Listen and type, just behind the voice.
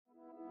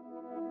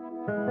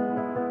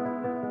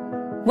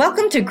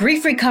Welcome to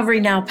Grief Recovery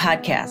Now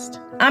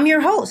podcast. I'm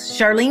your host,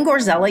 Charlene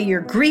Gorzella,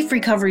 your grief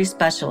recovery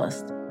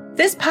specialist.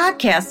 This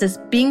podcast is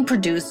being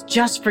produced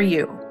just for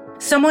you,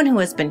 someone who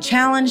has been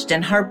challenged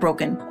and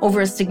heartbroken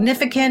over a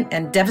significant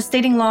and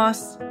devastating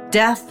loss,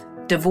 death,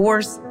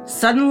 divorce,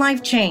 sudden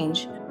life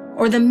change,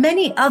 or the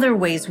many other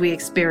ways we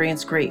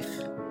experience grief.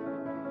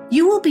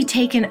 You will be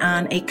taken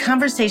on a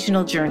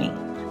conversational journey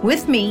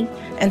with me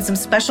and some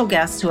special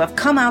guests who have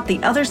come out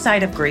the other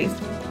side of grief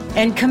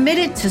and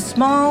committed to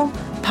small,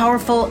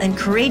 powerful, and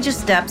courageous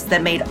steps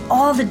that made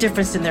all the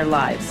difference in their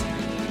lives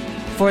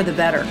for the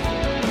better.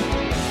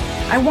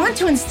 I want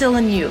to instill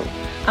in you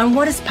on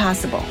what is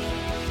possible,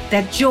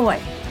 that joy,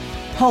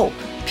 hope,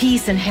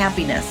 peace, and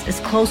happiness is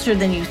closer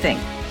than you think.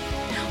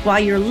 While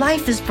your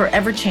life is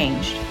forever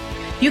changed,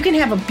 you can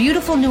have a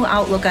beautiful new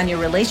outlook on your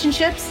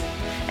relationships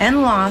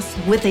and loss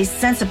with a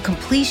sense of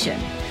completion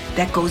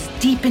that goes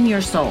deep in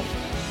your soul.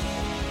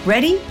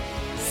 Ready,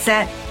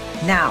 set,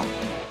 now.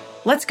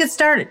 Let's get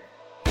started.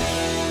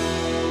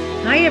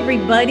 Hi,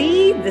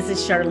 everybody. This is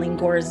Charlene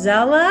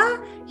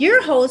Gorzella,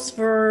 your host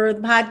for the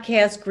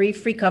podcast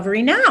Grief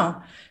Recovery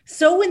Now.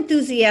 So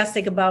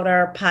enthusiastic about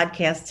our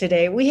podcast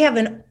today. We have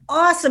an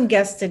awesome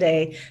guest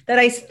today that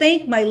I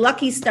thank my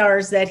lucky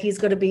stars that he's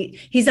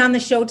on the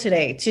show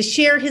today to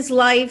share his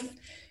life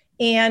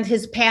and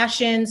his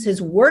passions,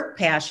 his work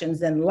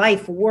passions and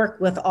life work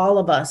with all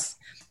of us.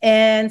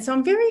 And so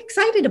I'm very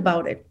excited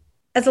about it.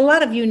 As a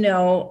lot of you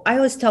know, I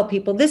always tell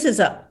people this is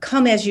a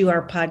come as you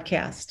are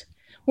podcast.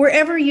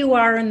 Wherever you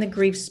are in the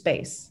grief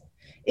space,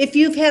 if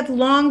you've had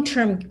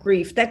long-term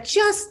grief that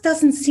just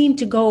doesn't seem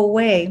to go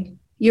away,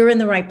 you're in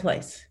the right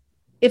place.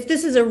 If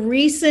this is a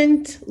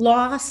recent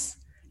loss,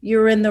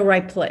 you're in the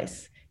right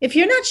place. If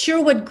you're not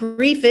sure what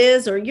grief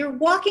is, or you're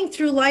walking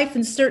through life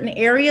in certain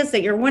areas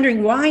that you're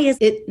wondering, why is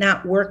it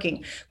not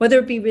working? Whether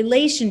it be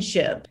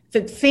relationship,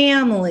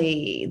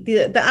 family,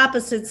 the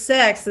opposite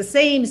sex, the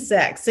same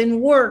sex, in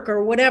work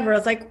or whatever. I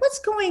was like, what's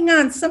going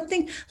on?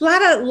 A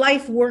lot of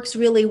life works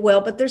really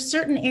well, but there's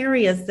certain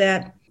areas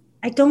that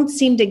I don't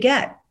seem to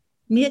get.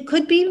 It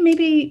could be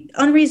maybe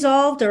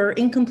unresolved or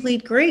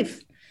incomplete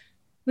grief.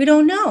 We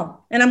don't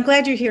know. And I'm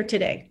glad you're here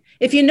today.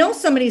 If you know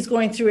somebody's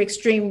going through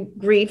extreme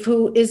grief,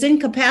 who is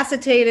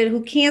incapacitated,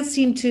 who can't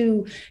seem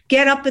to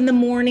get up in the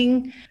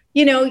morning,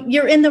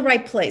 you're in the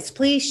right place.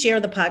 Please share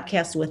the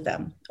podcast with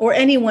them or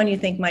anyone you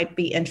think might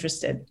be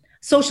interested.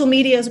 Social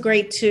media is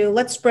great too.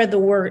 Let's spread the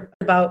word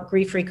about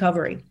grief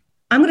recovery.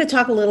 I'm going to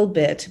talk a little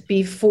bit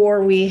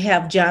before we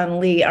have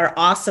John Lee, our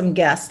awesome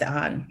guest,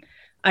 on.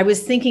 I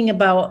was thinking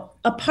about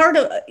a part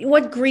of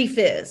what grief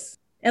is,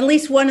 at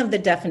least one of the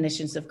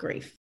definitions of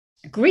grief.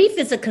 Grief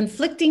is a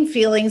conflicting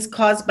feelings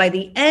caused by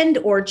the end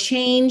or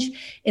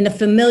change in a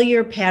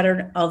familiar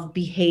pattern of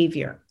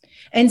behavior.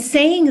 And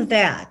saying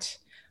that,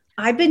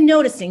 I've been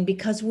noticing,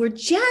 because we're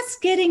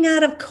just getting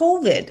out of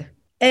COVID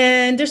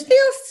and there's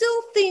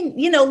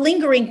still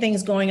lingering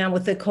things going on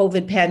with the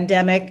COVID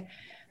pandemic,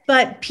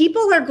 but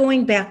people are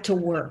going back to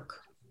work.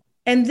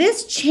 And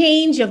this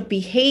change of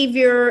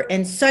behavior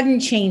and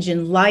sudden change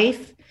in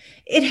life,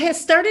 it has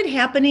started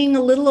happening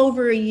a little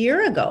over a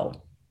year ago.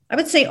 I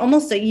would say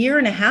almost a year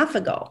and a half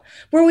ago,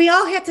 where we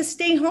all had to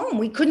stay home.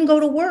 We couldn't go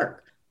to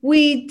work.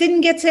 We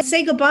didn't get to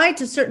say goodbye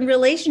to certain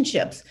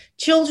relationships.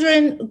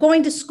 Children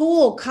going to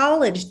school,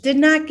 college, did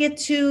not get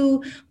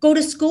to go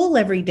to school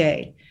every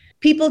day.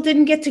 People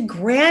didn't get to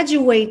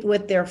graduate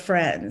with their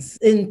friends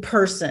in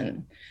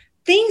person.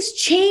 Things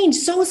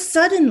changed so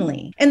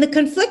suddenly. And the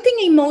conflicting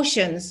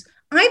emotions,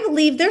 I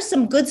believe there's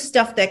some good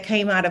stuff that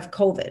came out of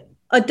COVID.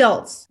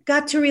 Adults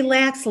got to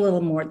relax a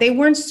little more. They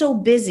weren't so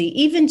busy.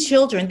 Even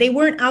children, they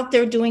weren't out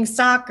there doing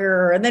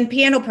soccer and then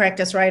piano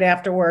practice right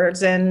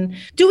afterwards and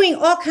doing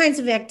all kinds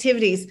of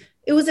activities.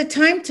 It was a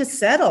time to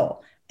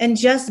settle and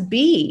just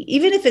be,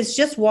 even if it's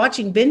just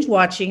binge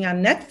watching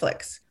on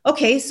Netflix.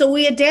 Okay, so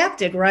we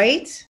adapted,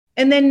 right?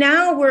 And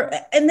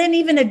then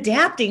even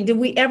adapting, did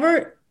we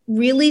ever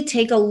really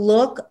take a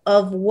look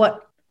of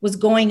what was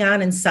going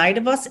on inside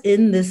of us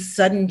in this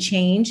sudden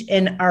change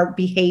in our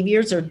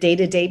behaviors or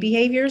day-to-day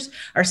behaviors,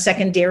 our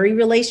secondary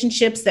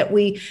relationships that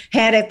we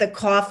had at the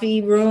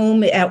coffee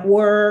room, at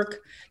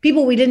work,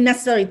 people we didn't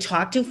necessarily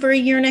talk to for a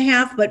year and a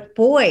half, but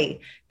boy,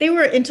 they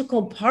were an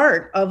integral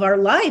part of our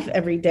life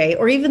every day,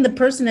 or even the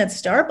person at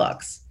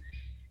Starbucks.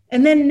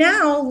 And then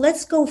now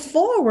let's go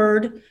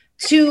forward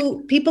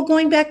to people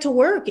going back to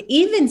work,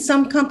 even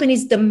some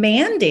companies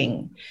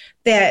demanding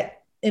that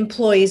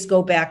employees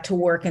go back to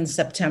work in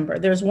September.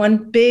 There's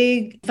one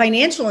big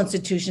financial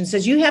institution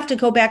says you have to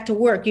go back to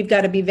work. You've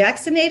got to be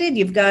vaccinated.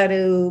 You've got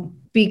to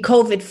be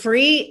COVID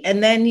free,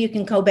 and then you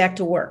can go back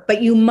to work,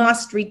 but you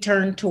must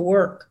return to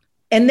work.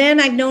 And then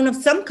I've known of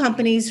some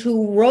companies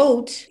who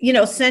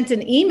sent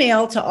an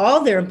email to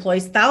all their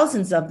employees,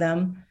 thousands of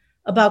them,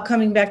 about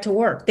coming back to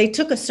work. They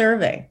took a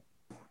survey.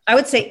 I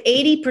would say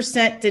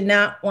 80% did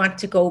not want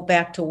to go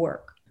back to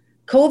work.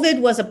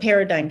 COVID was a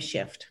paradigm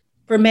shift.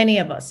 For many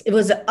of us, it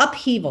was an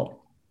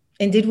upheaval.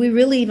 And did we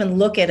really even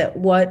look at it,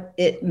 what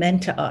it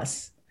meant to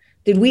us?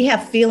 Did we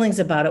have feelings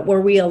about it? Were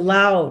we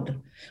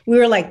allowed? We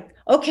were like,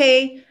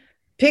 okay,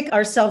 pick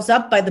ourselves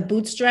up by the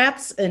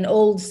bootstraps, an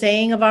old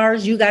saying of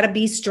ours, you got to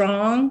be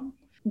strong.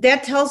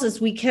 That tells us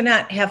we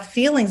cannot have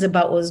feelings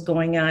about what's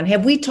going on.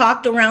 Have we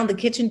talked around the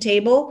kitchen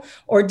table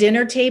or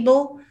dinner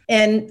table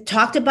and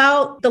talked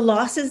about the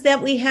losses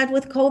that we had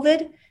with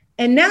COVID?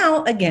 And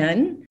now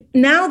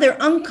they're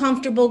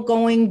uncomfortable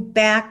going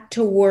back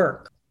to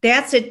work.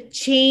 That's a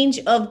change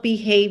of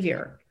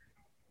behavior.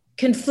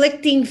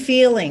 Conflicting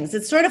feelings.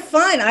 It's sort of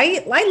fun.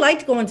 I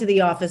liked going to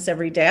the office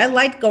every day. I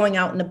liked going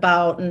out and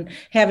about and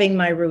having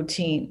my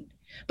routine.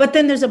 But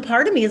then there's a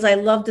part of me is I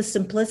love the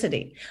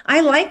simplicity. I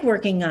like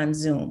working on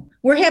Zoom.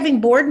 We're having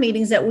board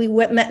meetings that we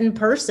met in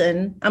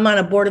person. I'm on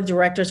a board of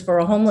directors for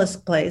a homeless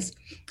place,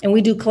 and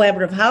we do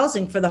collaborative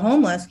housing for the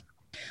homeless.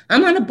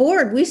 I'm on a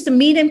board. We used to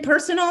meet in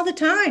person all the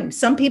time.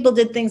 Some people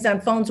did things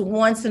on phones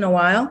once in a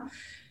while.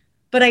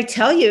 But I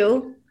tell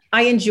you,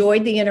 I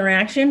enjoyed the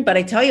interaction, but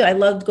I tell you, I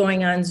loved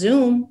going on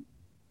Zoom.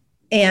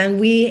 And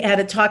we had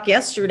a talk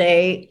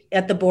yesterday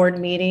at the board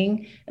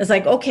meeting. It's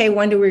like, okay,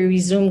 when do we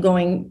resume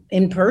going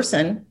in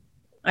person?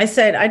 I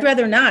said, I'd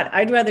rather not.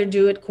 I'd rather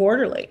do it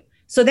quarterly.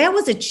 So that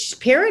was a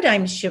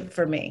paradigm shift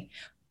for me.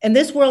 And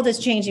this world is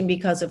changing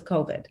because of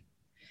COVID.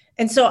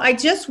 And so I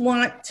just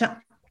want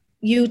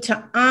you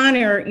to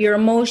honor your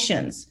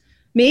emotions.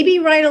 Maybe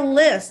write a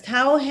list.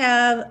 How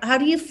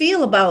do you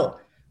feel about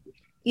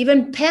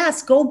even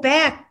past, go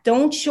back,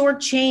 don't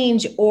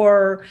shortchange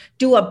or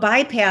do a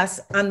bypass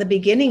on the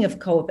beginning of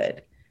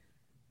COVID.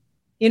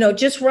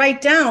 Just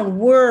write down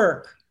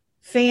work,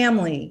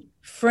 family,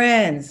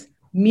 friends,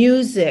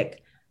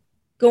 music,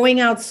 going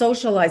out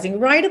socializing.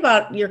 Write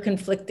about your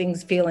conflicting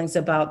feelings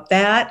about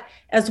that,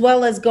 as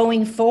well as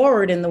going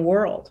forward in the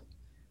world.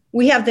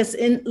 We have this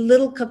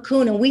little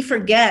cocoon and we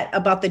forget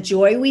about the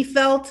joy we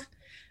felt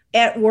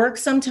at work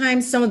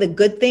sometimes, some of the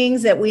good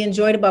things that we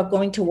enjoyed about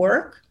going to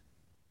work,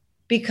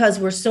 because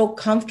we're so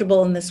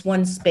comfortable in this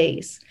one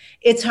space.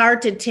 It's hard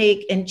to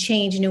take and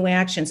change new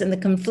actions. And the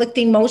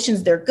conflicting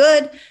emotions, they're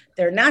good,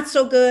 they're not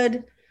so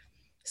good.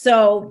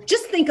 So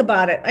just think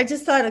about it. I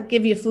just thought I'd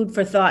give you food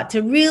for thought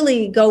to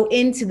really go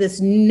into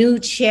this new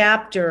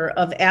chapter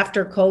of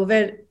after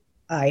COVID,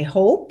 I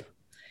hope.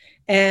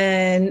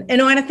 And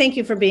I want to thank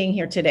you for being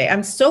here today.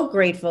 I'm so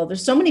grateful.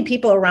 There's so many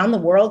people around the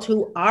world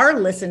who are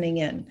listening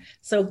in.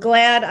 So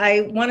glad.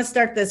 I want to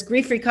start this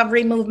grief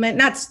recovery movement,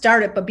 not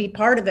start it, but be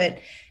part of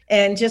it.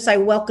 And I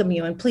welcome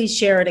you, and please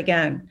share it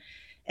again.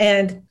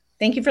 And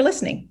thank you for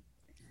listening.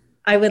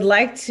 I would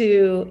like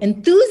to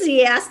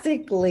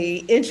enthusiastically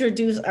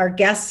introduce our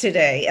guest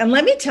today. And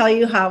let me tell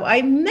you how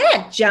I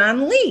met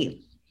John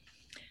Lee.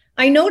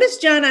 I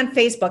noticed John on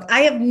Facebook.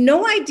 I have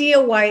no idea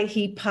why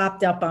he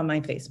popped up on my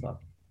Facebook.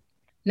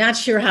 Not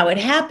sure how it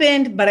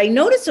happened, but I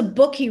noticed a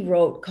book he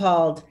wrote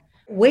called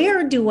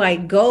Where Do I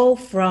Go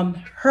From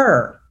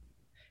Her?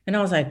 And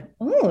I was like,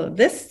 oh,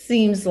 this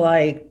seems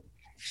like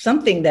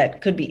something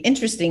that could be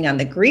interesting on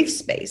the grief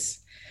space.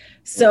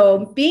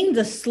 So being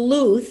the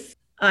sleuth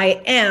I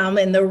am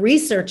and the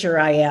researcher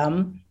I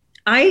am,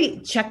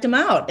 I checked him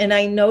out and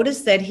I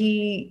noticed that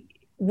he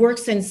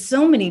works in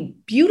so many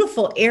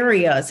beautiful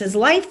areas. His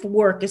life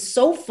work is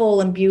so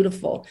full and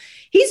beautiful.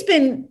 He's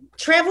been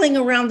traveling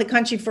around the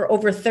country for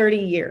over 30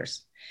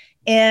 years.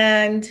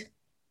 And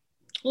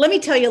let me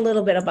tell you a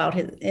little bit about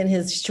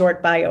his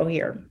short bio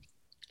here.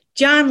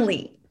 John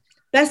Lee,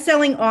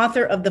 best-selling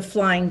author of The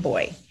Flying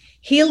Boy,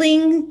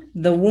 Healing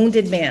the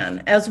Wounded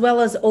Man, as well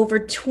as over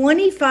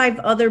 25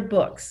 other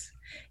books,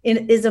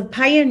 is a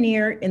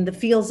pioneer in the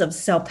fields of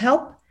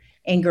self-help,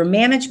 anger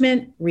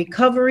management,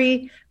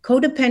 recovery,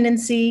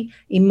 codependency,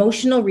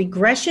 emotional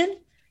regression,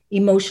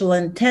 emotional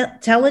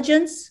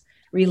intelligence,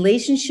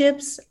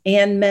 relationships,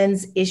 and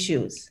men's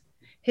issues.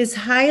 His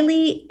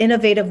highly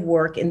innovative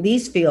work in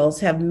these fields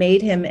have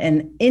made him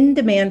an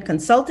in-demand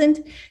consultant,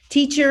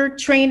 teacher,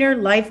 trainer,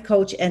 life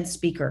coach, and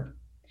speaker.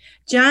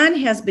 John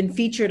has been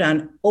featured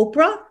on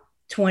Oprah,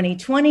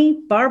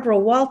 2020, Barbara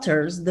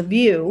Walters, The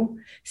View,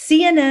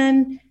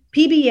 CNN,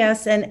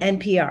 PBS, and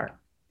NPR.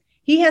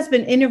 He has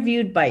been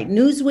interviewed by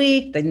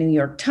Newsweek, the New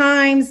York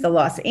Times, the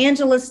Los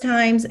Angeles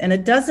Times, and a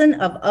dozen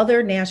of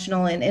other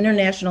national and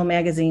international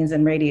magazines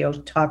and radio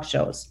talk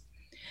shows.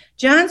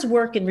 John's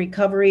work in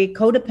recovery,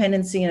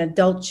 codependency, and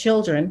adult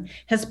children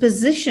has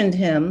positioned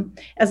him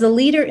as a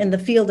leader in the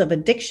field of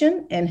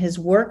addiction and his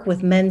work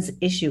with men's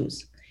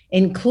issues,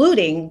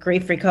 including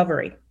grief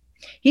recovery.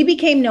 He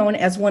became known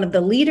as one of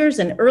the leaders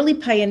and early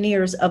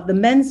pioneers of the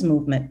men's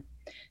movement.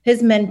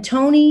 His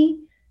Mentone,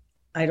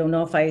 I don't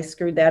know if I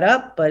screwed that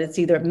up, but it's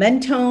either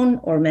Mentone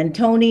or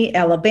Mentone,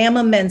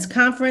 Alabama Men's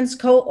Conference,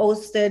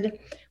 co-hosted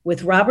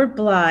with Robert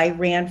Bly,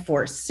 ran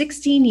for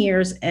 16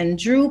 years and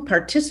drew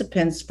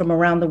participants from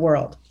around the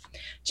world.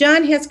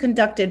 John has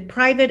conducted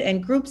private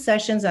and group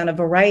sessions on a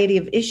variety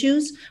of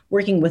issues,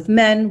 working with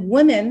men,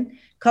 women,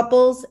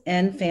 couples,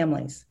 and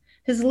families.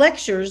 His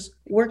lectures,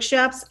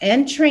 workshops,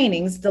 and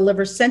trainings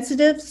deliver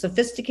sensitive,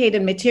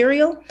 sophisticated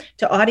material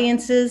to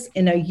audiences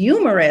in a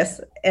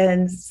humorous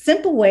and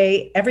simple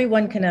way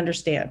everyone can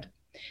understand.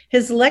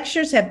 His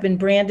lectures have been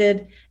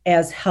branded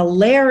as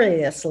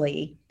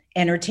hilariously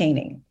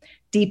entertaining,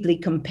 deeply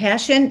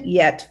compassionate,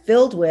 yet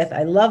filled with,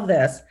 I love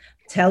this,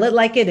 tell it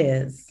like it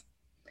is.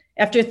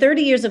 After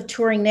 30 years of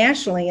touring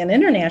nationally and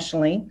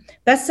internationally,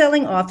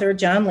 best-selling author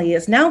John Lee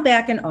is now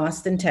back in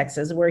Austin,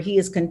 Texas, where he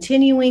is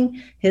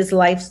continuing his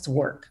life's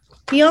work.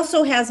 He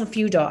also has a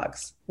few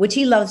dogs, which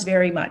he loves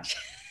very much.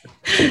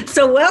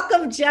 So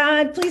welcome,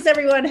 John. Please,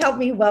 everyone, help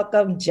me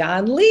welcome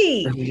John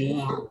Lee.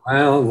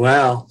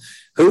 Well.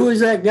 Who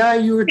was that guy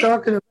you were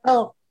talking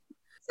about?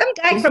 Some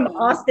guy from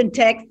Austin,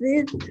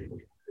 Texas.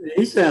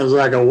 He sounds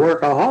like a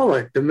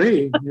workaholic to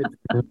me.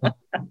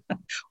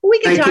 We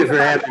can talk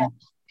about that.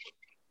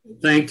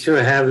 Thanks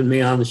for having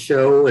me on the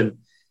show, and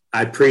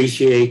I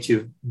appreciate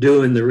you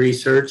doing the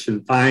research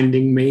and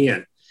finding me.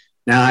 And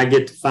now I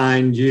get to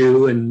find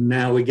you, and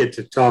now we get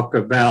to talk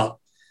about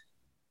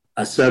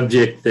a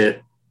subject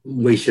that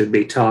we should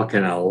be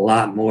talking a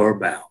lot more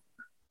about.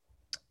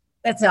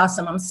 That's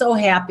awesome. I'm so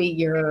happy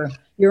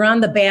you're on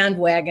the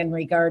bandwagon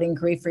regarding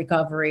grief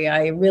recovery.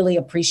 I really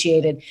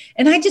appreciate it.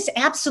 And I just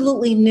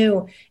absolutely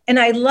knew, and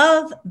I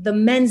love the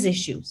men's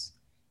issues,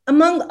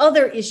 among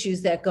other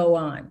issues that go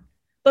on.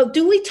 But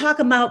do we talk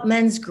about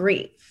men's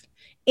grief?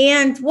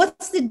 And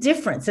what's the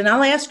difference? And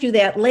I'll ask you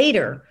that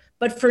later.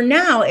 But for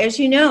now, as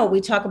you know, we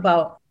talk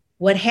about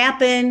what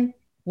happened,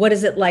 what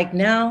is it like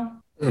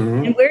now,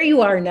 and where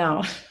you are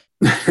now.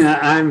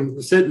 I'm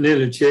sitting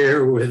in a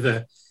chair with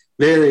a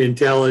very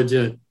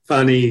intelligent,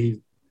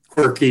 funny,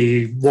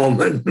 quirky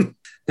woman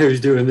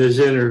who's doing this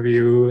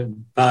interview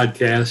and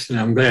podcast, and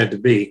I'm glad to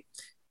be.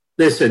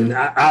 Listen,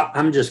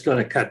 I'm just going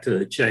to cut to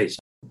the chase.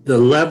 The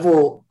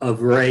level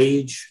of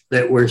rage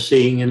that we're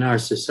seeing in our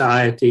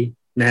society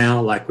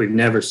now, like we've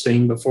never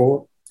seen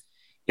before,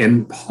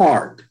 in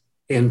part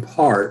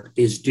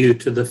is due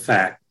to the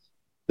fact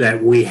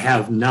that we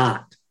have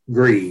not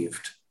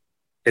grieved,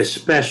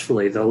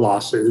 especially the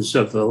losses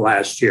of the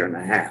last year and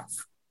a half.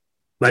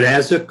 But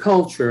as a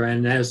culture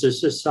and as a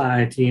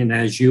society, and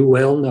as you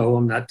well know,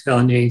 I'm not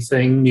telling you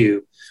anything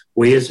new,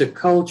 we as a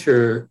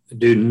culture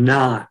do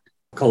not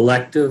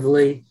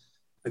collectively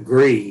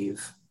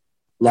grieve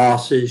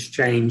losses,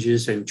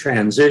 changes, and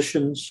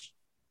transitions.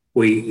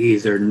 We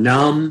either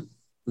numb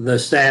the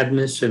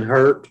sadness and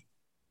hurt,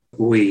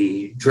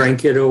 we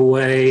drink it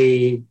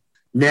away,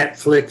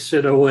 Netflix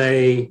it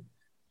away,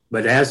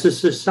 but as a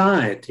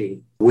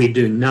society, we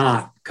do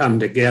not come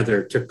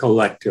together to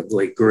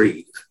collectively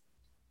grieve.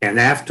 And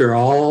after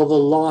all the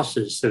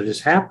losses that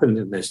has happened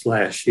in this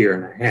last year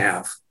and a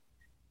half,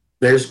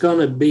 there's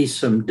going to be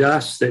some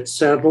dust that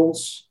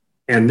settles,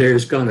 and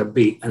there's going to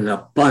be an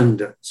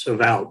abundance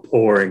of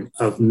outpouring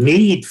of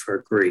need for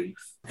grief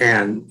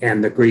and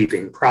the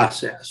grieving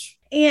process.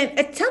 And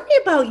tell me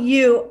about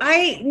you.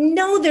 I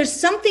know there's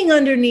something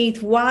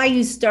underneath why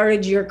you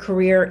started your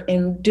career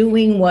in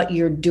doing what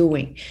you're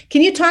doing.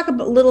 Can you talk a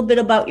little bit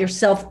about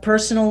yourself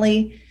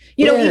personally?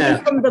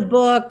 Even from the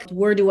book,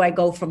 Where Do I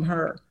Go From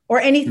Her? Or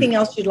anything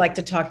else you'd like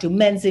to talk to,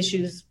 men's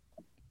issues?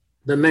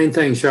 The main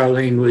thing,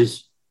 Charlene,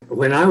 was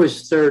when I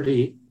was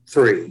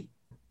 33,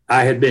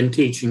 I had been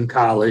teaching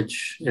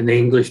college in the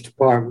English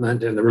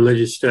department and the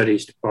religious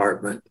studies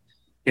department.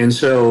 And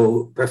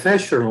so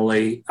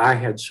professionally, I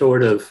had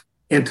sort of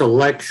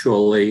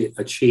intellectually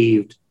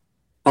achieved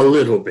a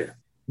little bit.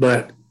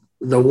 But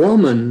the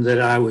woman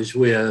that I was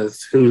with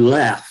who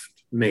left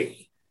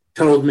me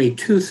told me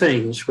two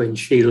things when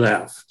she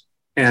left.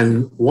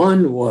 And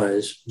one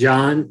was,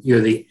 John,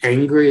 you're the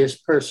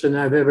angriest person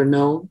I've ever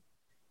known.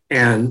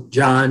 And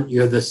John,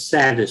 you're the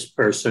saddest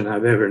person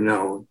I've ever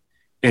known.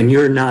 And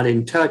you're not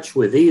in touch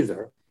with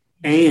either.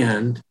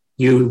 And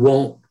you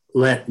won't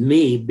let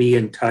me be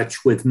in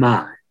touch with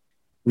mine.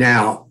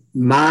 Now,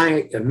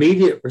 my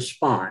immediate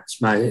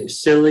response, my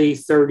silly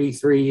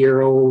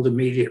 33-year-old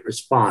immediate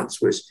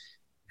response was,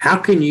 how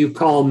can you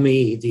call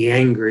me the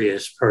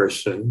angriest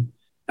person?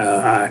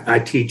 I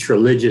teach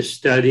religious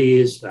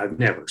studies. I've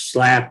never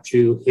slapped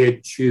you,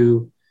 hit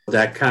you,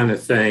 that kind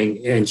of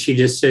thing. And she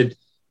just said,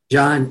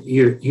 John,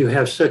 you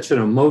have such an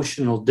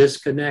emotional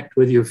disconnect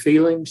with your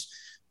feelings.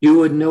 You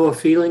wouldn't know a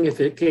feeling if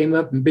it came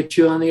up and bit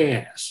you on the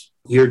ass.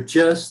 You're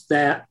just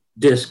that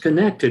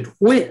disconnected,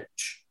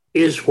 which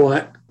is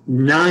what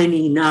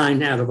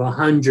 99 out of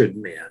 100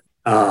 men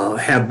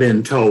have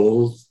been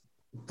told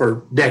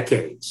for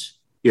decades.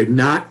 You're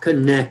not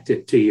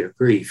connected to your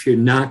grief. You're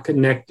not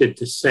connected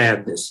to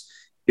sadness.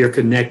 You're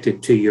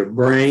connected to your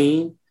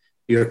brain.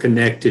 You're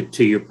connected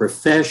to your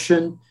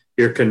profession.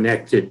 You're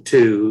connected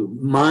to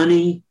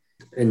money.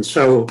 And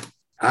so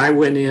I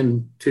went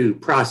into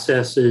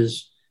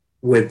processes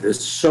with the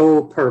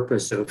sole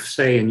purpose of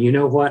saying, you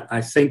know what?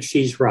 I think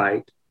she's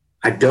right.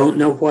 I don't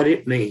know what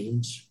it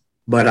means,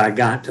 but I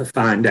got to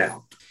find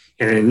out.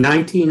 And in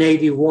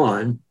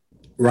 1981,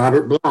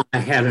 Robert Bly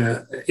had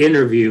an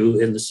interview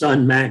in the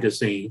Sun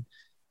magazine,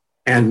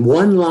 and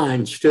one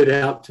line stood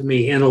out to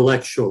me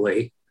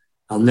intellectually.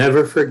 I'll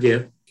never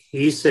forget.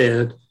 He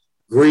said,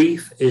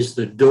 grief is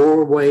the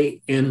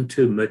doorway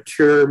into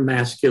mature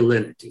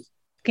masculinity.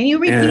 Can you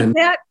repeat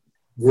that?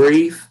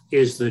 Grief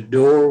is the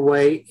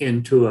doorway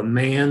into a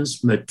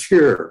man's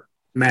mature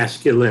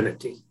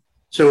masculinity.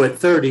 So at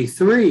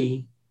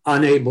 33,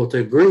 unable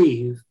to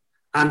grieve,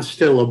 I'm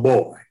still a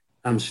boy.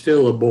 I'm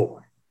still a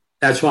boy.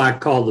 That's why I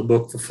call the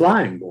book The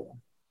Flying Boy,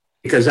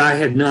 because I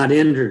had not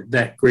entered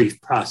that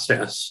grief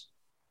process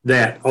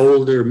that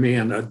older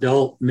men,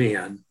 adult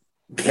men,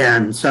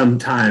 can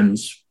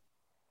sometimes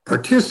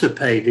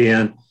participate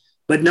in,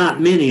 but not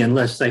many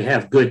unless they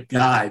have good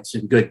guides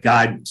and good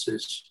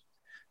guidances.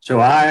 So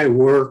I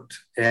worked,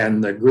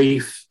 and the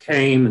grief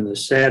came and the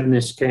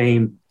sadness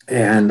came,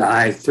 and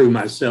I threw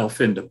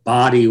myself into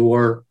body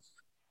work,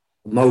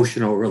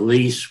 emotional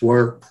release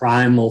work,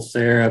 primal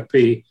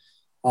therapy,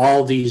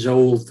 all these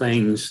old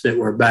things that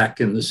were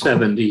back in the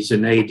 70s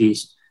and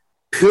 80s,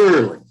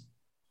 purely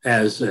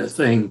as a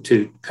thing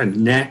to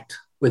connect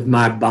with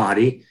my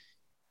body,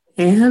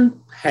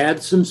 and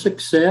had some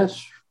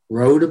success,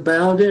 wrote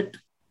about it.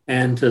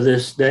 And to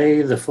this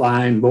day, The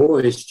Flying Boy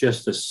is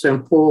just a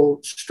simple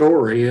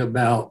story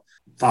about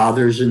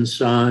fathers and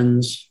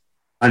sons,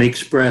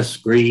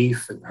 unexpressed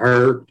grief and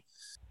hurt.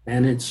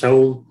 And it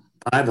sold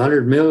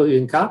 500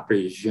 million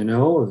copies,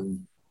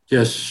 and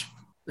just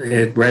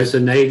it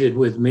resonated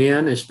with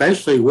men,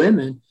 especially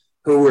women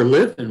who were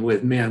living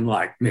with men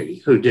like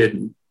me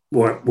who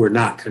were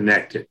not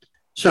connected.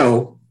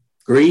 So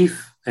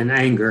grief and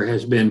anger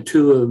has been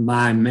two of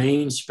my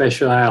main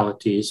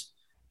specialities,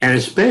 and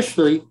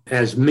especially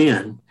as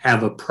men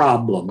have a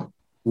problem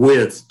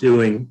with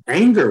doing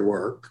anger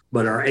work,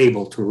 but are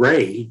able to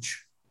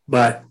rage,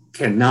 but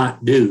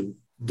cannot do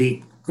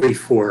deep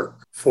grief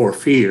work for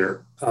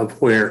fear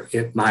of where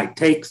it might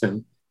take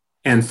them,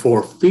 and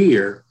for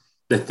fear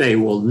that they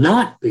will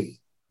not be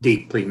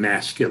deeply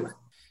masculine.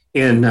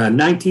 In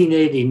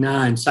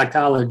 1989,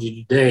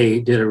 Psychology Today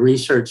did a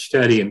research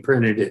study and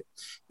printed it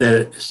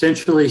that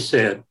essentially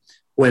said,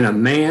 when a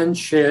man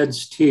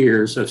sheds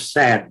tears of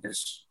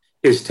sadness,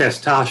 his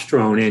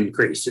testosterone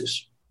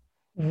increases.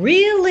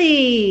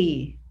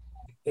 Really?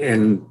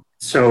 And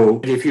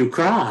so if you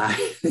cry,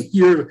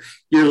 you're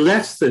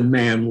less than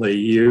manly.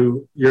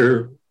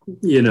 You're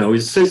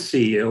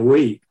sissy,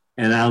 weak.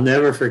 And I'll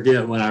never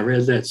forget when I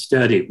read that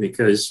study,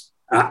 because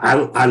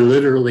I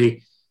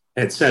literally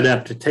had set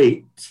up to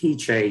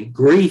teach a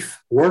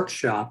grief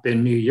workshop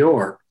in New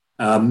York,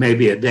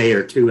 maybe a day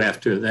or two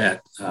after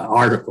that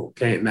article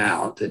came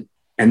out. And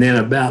then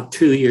about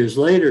 2 years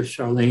later,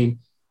 Charlene,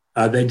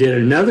 they did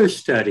another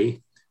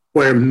study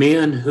where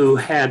men who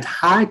had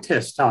high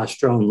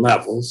testosterone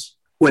levels,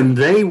 when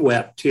they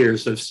wept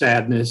tears of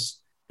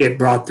sadness, it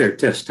brought their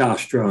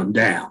testosterone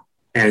down.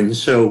 And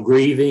so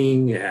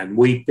grieving and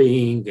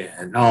weeping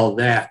and all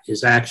that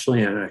is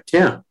actually an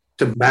attempt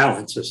to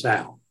balance us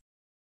out.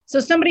 So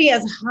somebody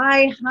has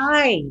high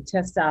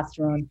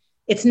testosterone,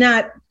 it's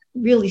not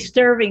really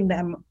serving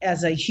them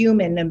as a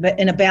human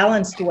in a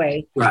balanced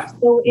way. Right.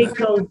 So it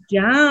goes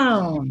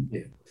down.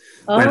 Yeah.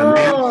 When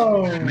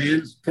a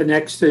man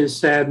connects to his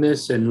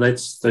sadness and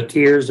lets the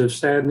tears of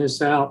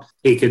sadness out,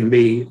 he can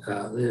be,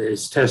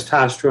 his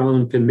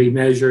testosterone can be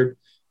measured.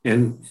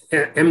 And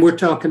we're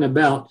talking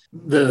about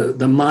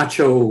the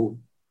macho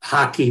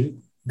hockey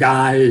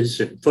guys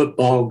and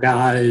football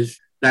guys.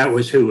 That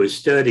was who was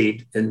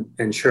studied.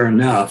 And sure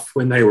enough,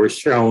 when they were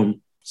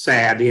shown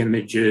sad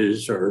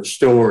images or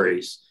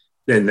stories,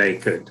 then they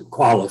could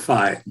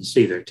qualify and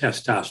see their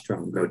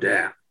testosterone go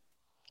down.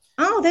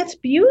 Oh, that's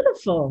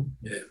beautiful.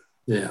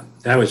 Yeah.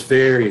 That was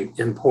very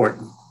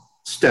important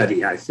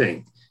study, I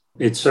think.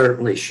 It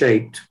certainly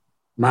shaped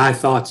my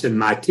thoughts and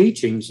my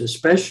teachings,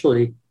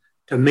 especially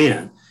to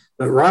men.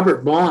 But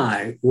Robert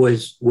Bly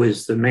was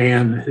the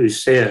man who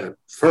said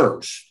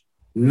first,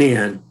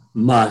 men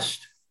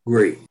must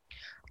grieve.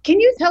 Can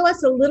you tell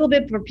us a little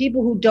bit for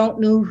people who don't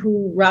know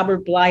who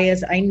Robert Bly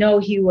is? I know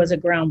he was a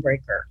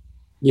groundbreaker.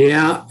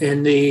 Yeah,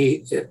 in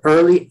the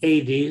early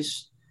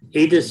 80s,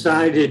 he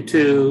decided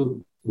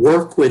to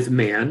work with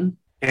men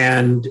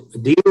and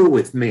deal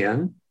with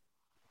men.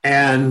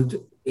 And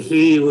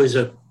he he's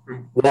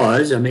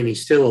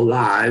still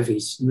alive,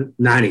 he's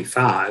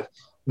 95,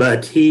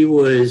 but he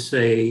was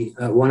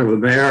one of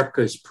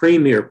America's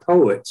premier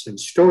poets and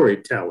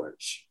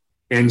storytellers.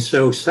 And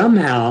so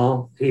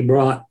somehow he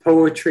brought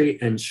poetry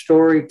and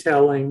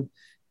storytelling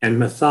and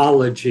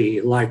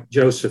mythology like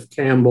Joseph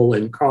Campbell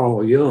and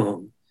Carl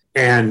Jung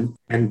and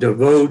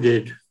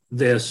devoted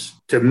this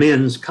to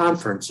men's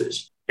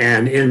conferences.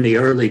 And in the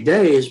early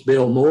days,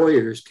 Bill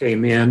Moyers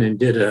came in and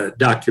did a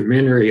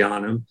documentary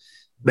on him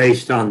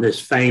based on this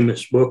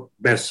famous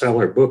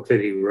bestseller book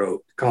that he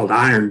wrote called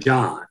Iron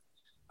John,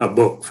 a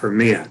book for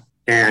men.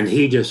 And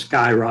he just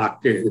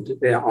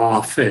skyrocketed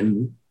off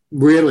and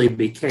really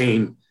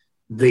became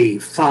the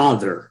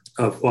father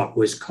of what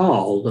was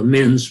called the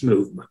men's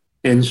movement.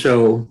 And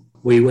so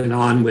we went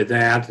on with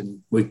that,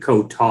 and we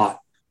co-taught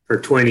for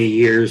 20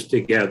 years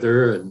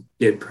together and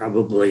did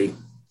probably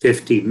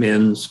 50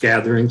 men's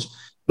gatherings.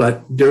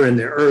 But during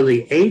the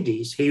early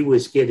 80s, he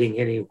was getting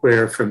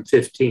anywhere from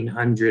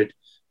 1,500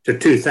 to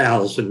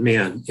 2,000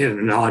 men in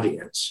an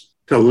audience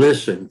to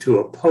listen to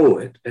a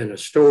poet and a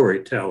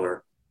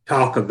storyteller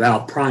talk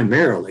about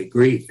primarily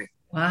grieving.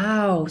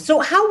 Wow. So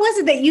how was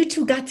it that you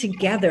two got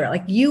together?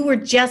 Like you were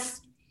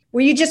just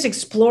Were you just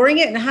exploring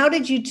it? And how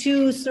did you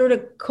two sort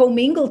of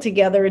commingle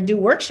together and do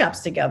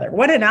workshops together?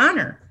 What an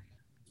honor.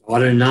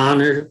 What an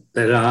honor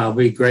that I'll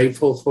be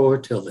grateful for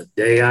till the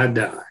day I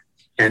die.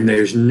 And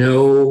there's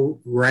no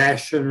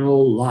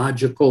rational,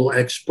 logical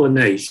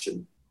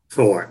explanation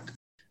for it.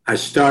 I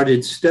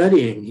started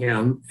studying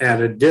him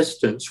at a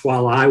distance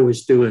while I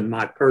was doing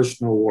my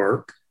personal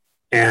work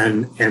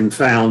and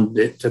found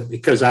it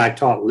because I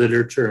taught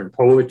literature and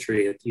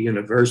poetry at the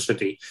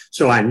university.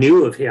 So I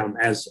knew of him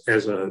as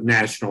a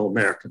national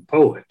American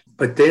poet.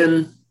 But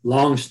then,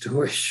 long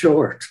story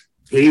short,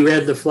 he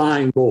read The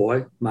Flying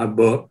Boy, my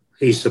book.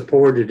 He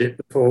supported it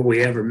before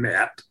we ever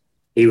met.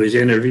 He was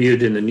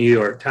interviewed in the New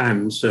York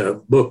Times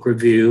book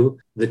review,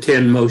 the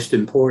 10 most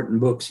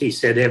important books he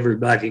said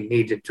everybody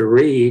needed to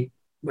read.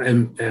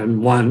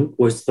 And one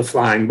was The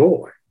Flying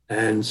Boy.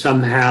 And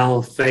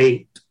somehow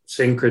fate,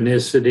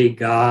 synchronicity,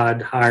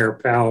 God, higher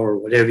power,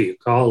 whatever you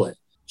call it,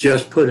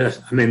 just put us,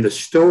 the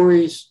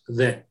stories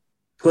that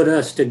put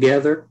us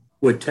together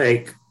would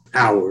take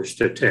hours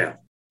to tell.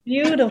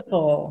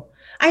 Beautiful.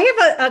 I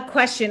have a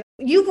question.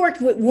 You've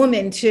worked with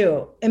women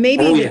too, and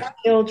maybe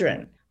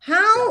children.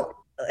 How,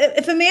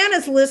 if a man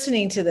is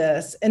listening to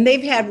this and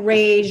they've had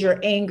rage or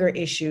anger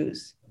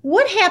issues,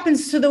 what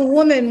happens to the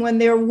woman when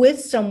they're with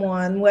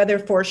someone, whether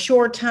for a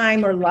short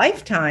time or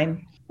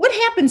lifetime? What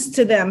happens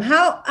to them?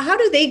 How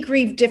do they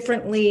grieve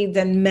differently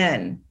than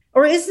men?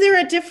 Or is there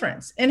a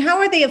difference? And how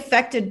are they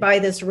affected by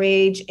this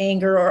rage,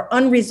 anger, or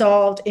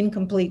unresolved,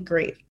 incomplete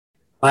grief?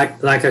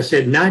 Like I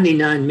said,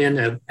 99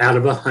 men out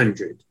of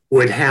 100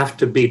 would have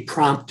to be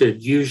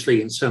prompted,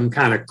 usually in some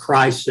kind of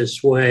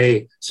crisis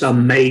way,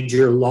 some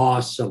major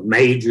loss, some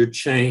major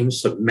change,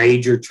 some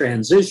major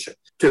transition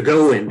to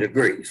go into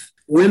grief.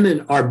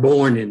 Women are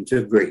born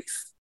into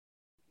grief.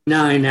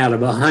 9 out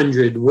of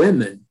 100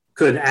 women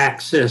could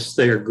access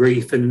their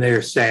grief and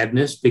their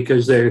sadness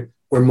because they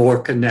were more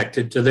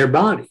connected to their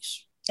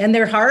bodies. And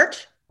their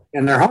heart?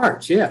 And their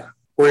hearts, yeah.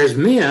 Whereas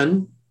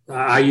men,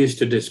 I used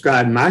to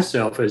describe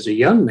myself as a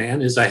young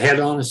man as a head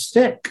on a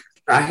stick.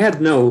 I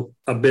had no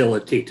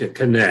ability to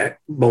connect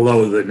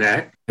below the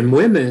neck. And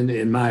women,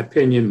 in my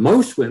opinion,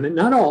 most women,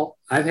 not all,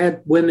 I've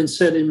had women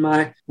sit in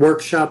my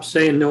workshop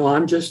saying, no,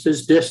 I'm just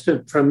as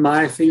distant from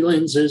my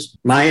feelings as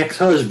my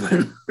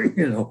ex-husband,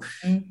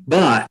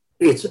 But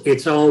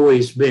it's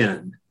always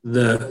been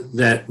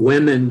that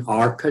women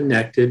are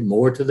connected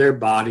more to their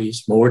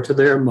bodies, more to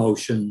their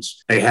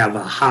emotions. They have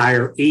a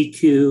higher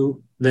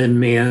EQ than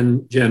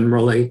men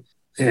generally.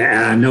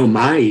 And I know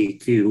my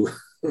EQ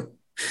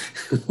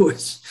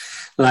was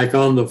like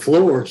on the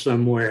floor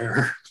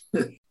somewhere.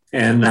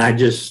 And I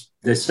just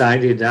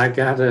decided I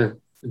got to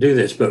do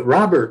this. But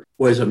Robert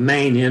was a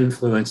main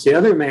influence. The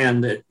other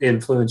man that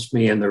influenced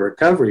me in the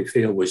recovery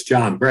field was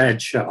John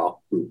Bradshaw,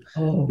 who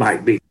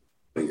might be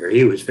familiar.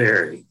 He was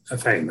very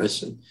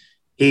famous. And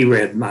he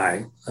read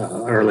my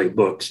early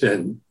books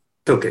and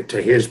took it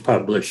to his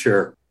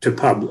publisher to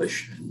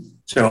publish.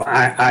 So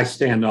I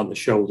stand on the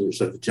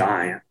shoulders of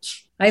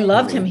giants. I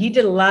loved him. He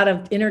did a lot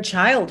of inner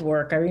child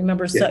work. I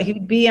remember he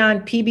would be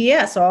on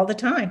PBS all the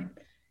time.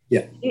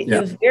 Yeah. It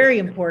was very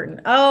important.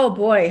 Oh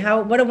boy,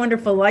 what a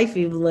wonderful life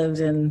you've lived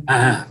in.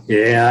 I've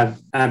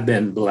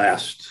been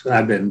blessed.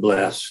 I'll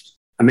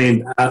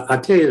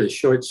tell you the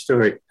short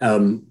story.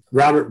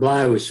 Robert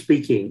Bly was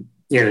speaking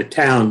in a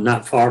town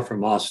not far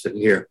from Austin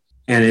here,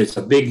 and it's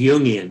a big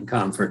Jungian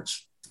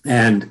conference.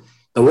 And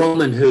the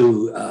woman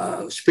who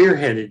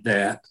spearheaded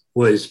that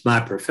was my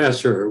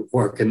professor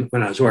when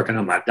I was working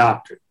on my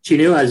doctorate. She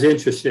knew I was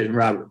interested in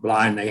Robert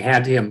Bly, and they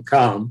had him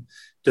come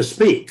to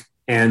speak.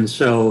 And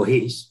so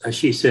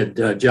she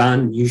said,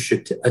 John, you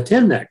should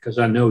attend that because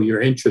I know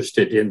you're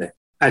interested in that.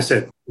 I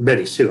said,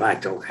 Betty Sue, I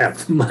don't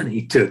have the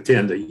money to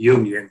attend a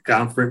Jungian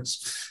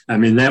conference. That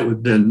would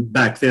have been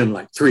back then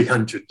like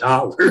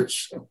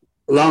 $300.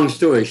 Long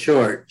story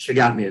short, she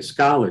got me a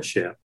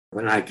scholarship.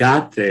 When I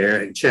got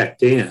there and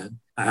checked in,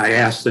 I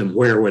asked them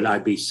where would I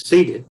be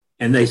seated?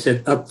 And they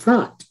said, up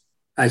front.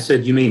 I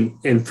said, you mean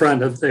in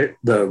front of the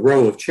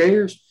row of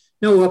chairs?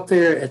 No, up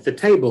there at the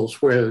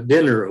tables where the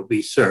dinner will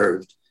be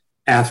served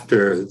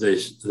after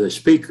the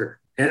speaker.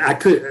 And I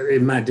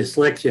in my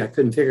dyslexia, I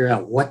couldn't figure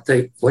out what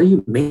do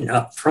you mean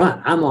up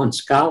front? I'm on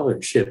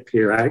scholarship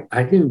here.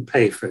 I didn't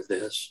pay for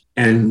this.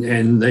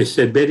 And they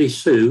said Betty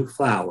Sue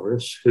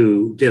Flowers,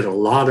 who did a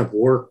lot of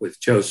work with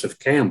Joseph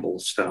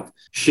Campbell's stuff,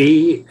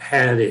 she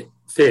had it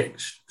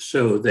fixed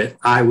so that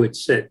I would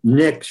sit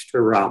next to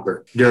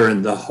Robert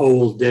during the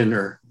whole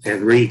dinner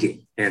and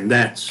reading. And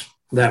that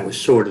was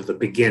sort of the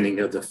beginning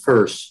of the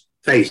first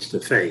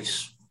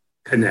face-to-face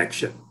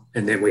connection.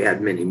 And then we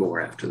had many more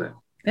after that.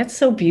 That's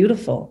so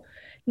beautiful.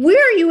 Where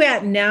are you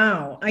at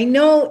now? I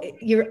know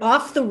you're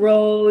off the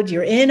road.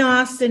 You're in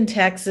Austin,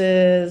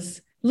 Texas.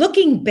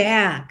 Looking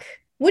back,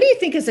 what do you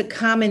think is a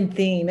common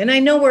theme? And I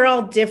know we're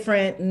all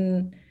different.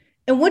 And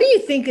what do you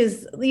think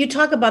you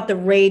talk about the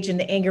rage and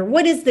the anger.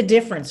 What is the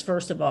difference,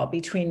 first of all,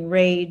 between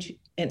rage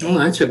and anger?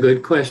 Well, that's a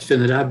good question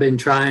that I've been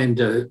trying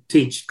to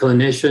teach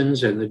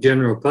clinicians and the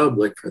general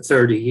public for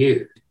 30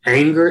 years.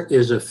 Anger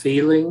is a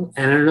feeling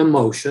and an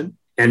emotion.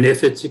 And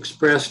if it's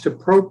expressed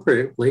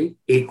appropriately,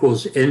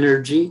 equals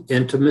energy,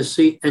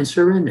 intimacy, and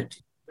serenity.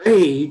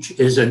 Rage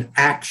is an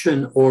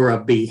action or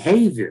a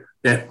behavior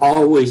that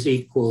always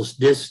equals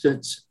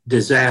distance,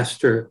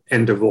 disaster,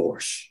 and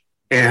divorce.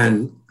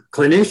 And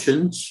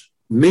clinicians,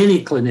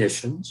 many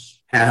clinicians,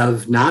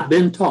 have not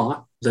been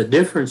taught the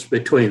difference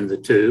between the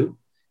two,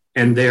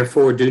 and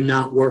therefore do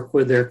not work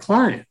with their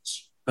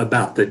clients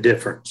about the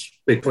difference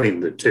between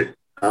the two.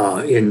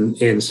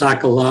 In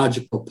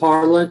psychological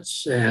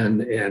parlance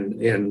and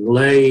in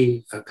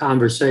lay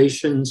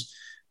conversations,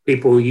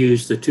 people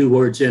use the two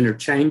words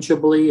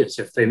interchangeably as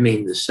if they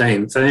mean the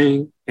same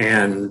thing.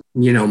 And,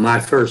 my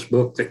first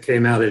book that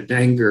came out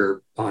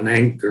on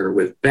anger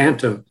with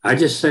Bantam, I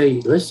just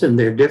say, listen,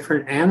 they're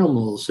different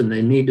animals and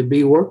they need to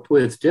be worked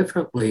with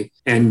differently.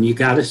 And you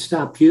got to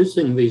stop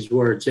using these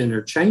words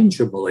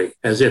interchangeably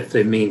as if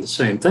they mean the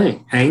same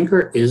thing.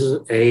 Anger is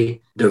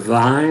a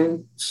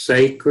divine,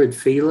 sacred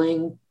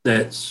feeling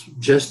that's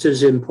just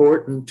as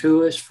important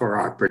to us for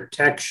our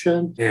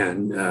protection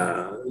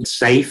and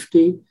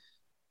safety.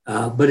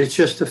 But it's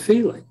just a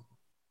feeling.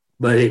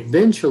 But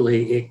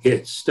eventually it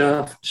gets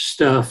stuffed,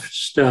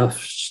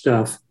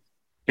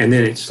 and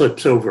then it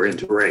slips over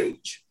into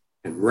rage.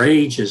 And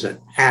rage is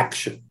an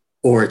action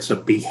or it's a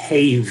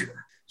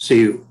behavior.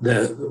 See,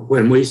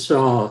 when we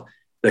saw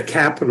the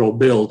Capitol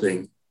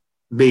building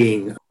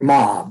being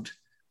mobbed,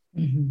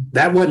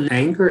 that wasn't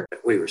anger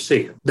that we were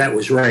seeing. That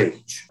was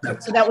rage.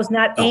 So that was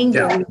not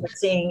anger we were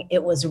seeing.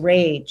 It was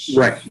rage.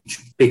 Rage,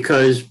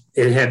 because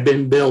it had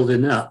been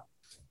building up.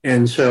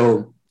 And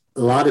so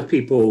a lot of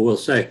people will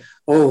say,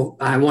 oh,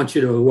 I want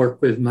you to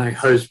work with my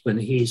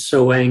husband. He's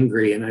so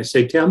angry. And I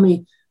say, tell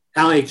me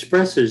how he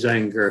expresses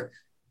anger.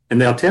 And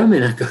they'll tell me,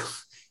 and I go,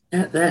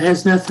 that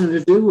has nothing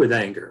to do with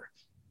anger.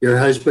 Your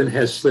husband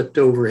has slipped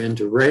over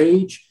into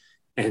rage,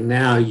 and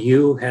now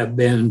you have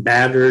been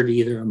battered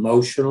either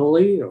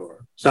emotionally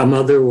or some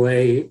other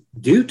way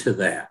due to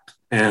that.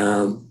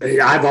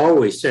 I've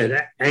always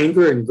said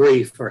anger and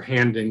grief are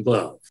hand in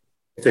glove.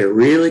 If they're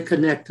really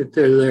connected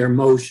to their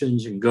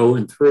emotions and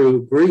going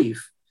through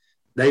grief,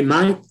 they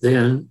might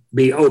then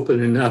be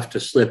open enough to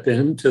slip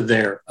into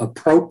their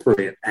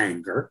appropriate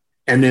anger,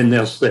 and then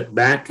they'll slip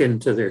back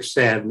into their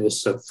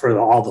sadness for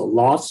all the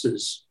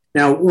losses.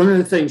 Now, one of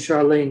the things,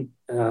 Charlene,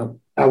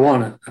 I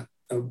want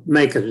to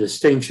make a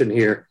distinction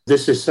here.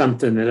 This is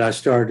something that I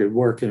started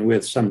working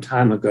with some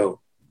time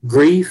ago.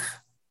 Grief,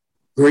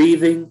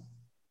 grieving,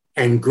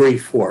 and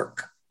grief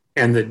work,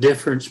 and the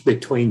difference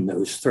between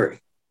those three.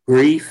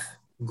 Grief,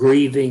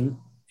 grieving,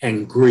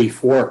 and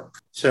grief work.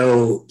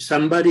 So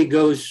somebody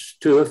goes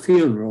to a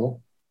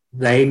funeral,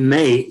 they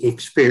may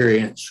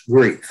experience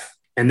grief,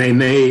 and they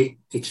may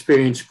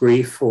experience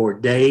grief for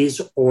days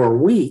or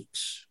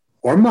weeks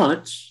or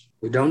months,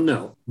 we don't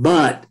know,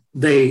 but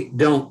they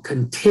don't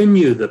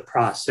continue the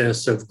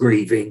process of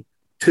grieving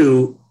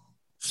to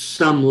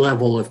some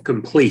level of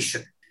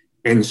completion.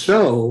 And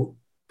so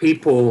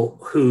people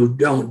who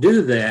don't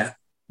do that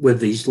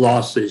with these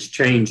losses,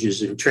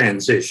 changes, and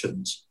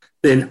transitions,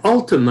 then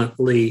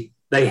ultimately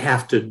they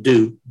have to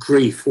do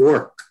grief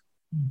work.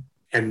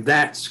 And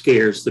that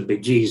scares the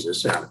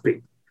bejesus out of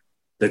people,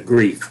 the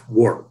grief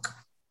work.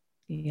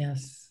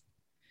 Yes.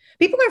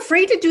 People are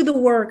afraid to do the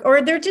work,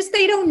 or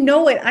they don't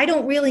know it. I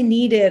don't really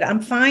need it.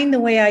 I'm fine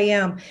the way I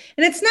am.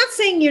 And it's not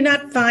saying you're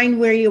not fine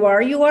where you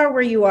are. You are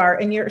where you are,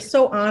 and you're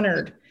so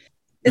honored.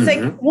 It's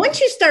like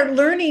once you start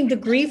learning the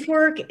grief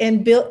work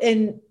and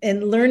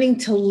learning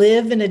to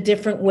live in a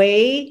different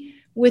way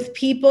with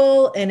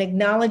people and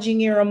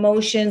acknowledging your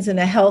emotions in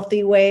a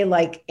healthy way,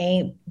 like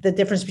the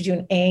difference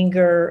between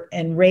anger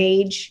and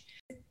rage.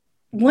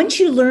 Once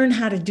you learn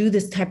how to do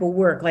this type of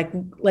work,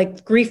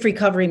 like grief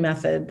recovery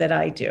method that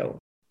I do,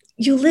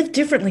 you live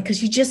differently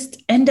because you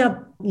just end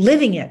up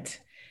living it,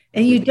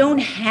 and you don't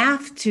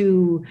have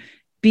to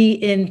be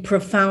in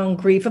profound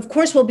grief. Of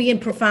course, we'll be in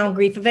profound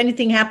grief. If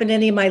anything happened to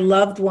any of my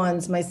loved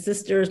ones, my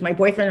sisters, my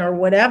boyfriend, or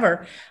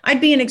whatever, I'd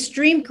be in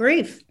extreme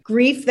grief.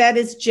 Grief that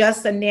is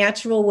just a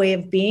natural way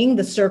of being,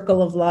 the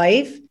circle of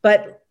life.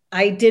 But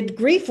I did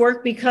grief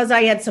work because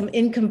I had some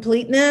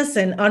incompleteness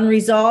and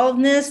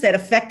unresolvedness that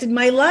affected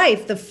my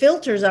life. The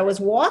filters I was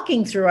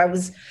walking through, I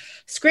was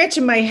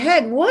scratching my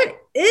head. What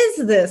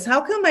is this?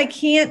 How come I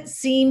can't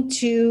seem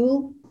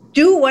to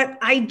do what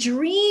I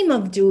dream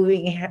of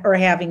doing or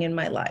having in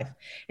my life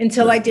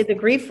until I did the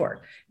grief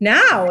work?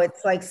 Now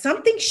it's like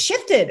something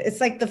shifted.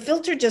 It's like the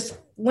filter just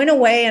went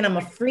away and I'm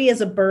a free as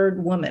a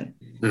bird woman.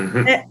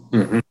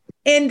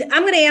 And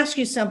I'm going to ask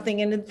you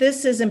something, and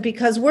this isn't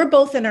because we're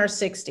both in our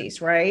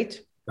 60s, right?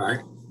 Right.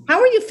 How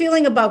are you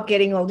feeling about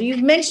getting older?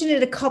 You've mentioned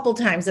it a couple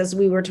times as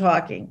we were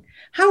talking.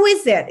 How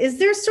is that? Is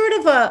there sort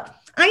of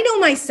I know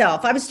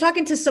myself. I was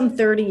talking to some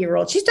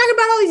 30-year-old. She's talking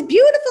about all these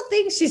beautiful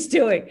things she's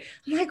doing.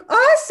 I'm like,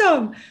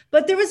 awesome.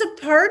 But there was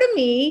a part of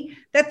me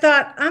that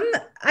thought,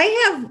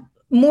 I have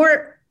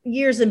more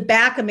years in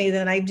back of me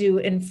than I do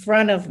in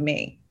front of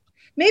me.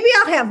 Maybe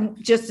I'll have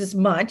just as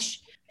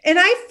much. And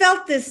I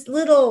felt this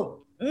little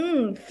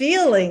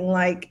feeling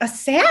like a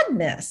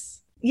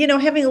sadness.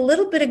 having a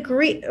little bit of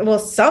grief, well,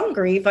 some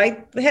grief,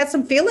 I had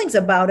some feelings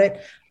about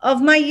it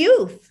of my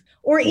youth,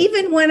 or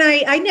even when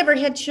I never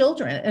had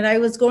children, and I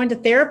was going to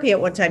therapy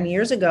at one time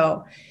years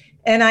ago.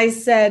 And I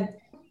said,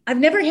 I've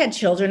never had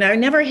children. I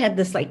never had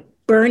this like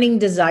burning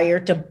desire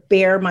to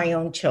bear my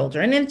own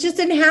children. And it just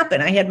didn't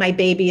happen. I had my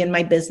baby and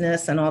my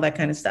business and all that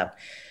kind of stuff.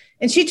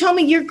 And she told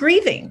me, you're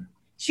grieving.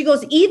 She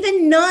goes,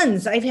 even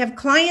nuns, I have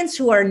clients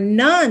who are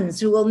nuns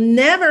who will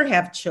never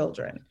have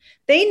children.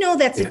 They know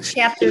that's a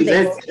chapter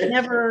they will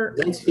never.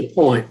 That's the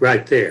point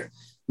right there.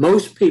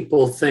 Most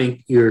people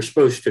think you're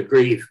supposed to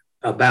grieve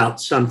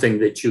about something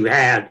that you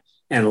had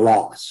and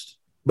lost,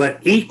 but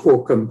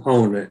equal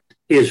component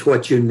is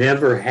what you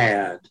never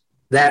had.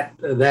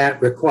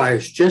 That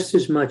requires just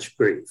as much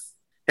grief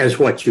as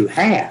what you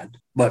had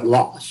but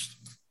lost.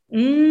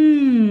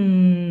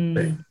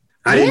 Mm.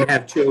 I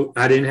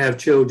didn't have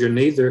children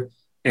either,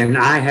 and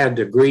I had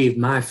to grieve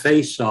my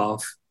face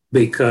off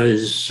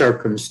because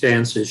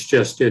circumstances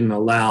just didn't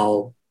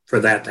allow for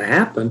that to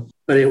happen.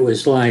 But it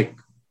was like,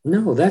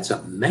 no, that's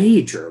a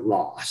major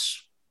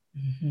loss.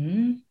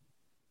 Mm-hmm.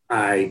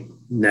 I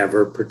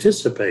never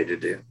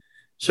participated in.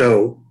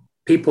 So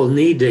people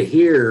need to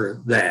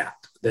hear that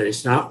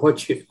it's not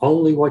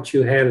only what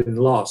you had and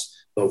lost,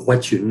 but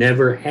what you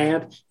never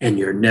had and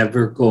you're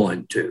never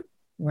going to.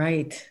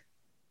 Right.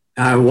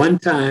 One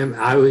time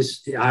I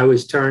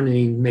was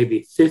turning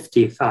maybe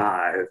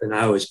 55 and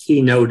I was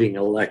keynoting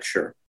a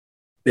lecture,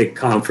 big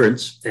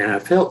conference, and I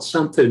felt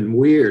something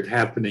weird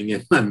happening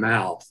in my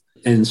mouth.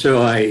 And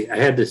so I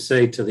had to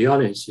say to the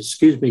audience,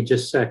 excuse me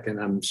just a second,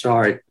 I'm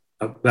sorry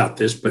about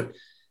this.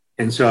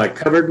 And so I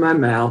covered my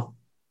mouth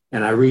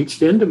and I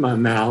reached into my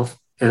mouth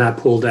and I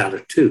pulled out a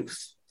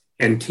tooth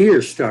and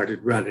tears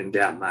started running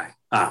down my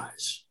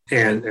eyes.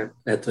 And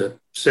at the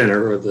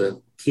center of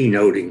the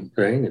keynoting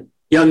thing, and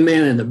young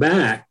man in the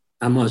back,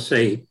 I'm going to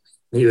say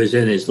he was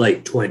in his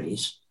late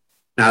 20s.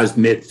 I was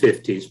mid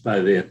 50s by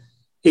then.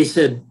 He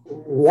said,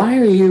 why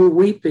are you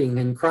weeping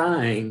and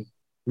crying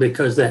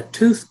because that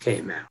tooth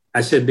came out? I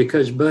said,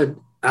 because, Bud,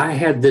 I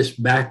had this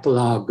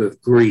backlog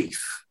of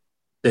grief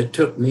that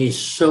took me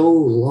so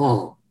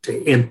long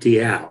to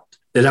empty out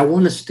that I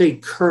want to stay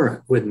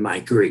current with my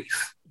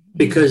grief,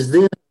 because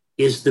this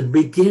is the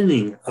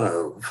beginning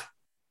of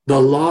the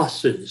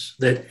losses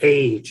that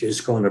age is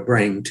going to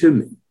bring to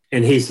me.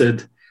 And he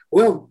said,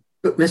 well,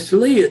 but Mr.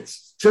 Lee,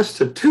 it's just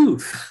a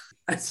tooth.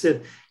 I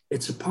said,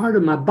 it's a part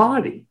of my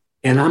body,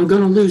 and I'm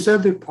going to lose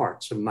other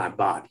parts of my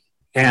body.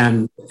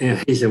 And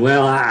he said,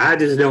 well, I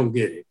just don't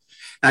get it.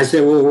 I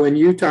said, well, when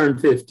you turn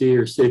 50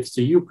 or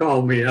 60, you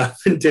call me up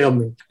and tell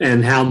me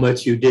and how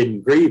much you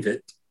didn't grieve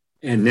it.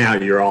 And now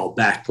you're all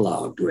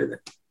backlogged with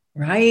it.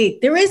 Right.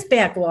 There is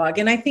backlog.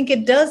 And I think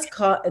it does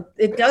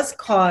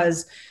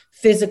cause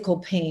physical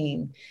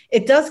pain.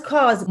 It does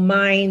cause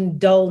mind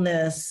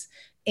dullness,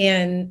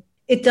 and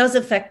it does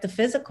affect the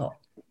physical.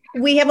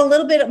 We have a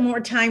little bit more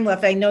time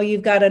left. I know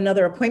you've got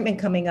another appointment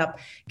coming up.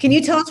 Can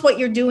you tell us what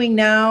you're doing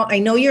now? I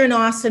know you're in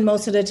Austin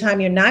most of the time.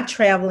 You're not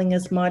traveling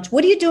as much.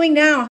 What are you doing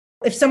now?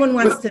 If someone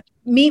wants to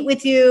meet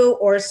with you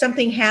or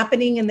something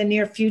happening in the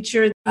near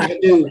future. I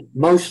do,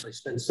 mostly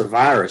since the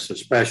virus,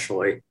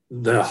 especially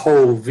the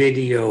whole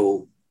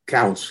video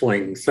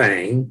counseling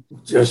thing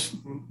just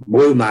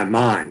blew my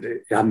mind.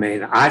 I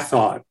mean, I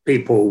thought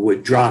people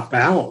would drop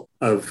out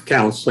of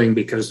counseling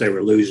because they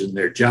were losing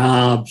their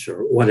jobs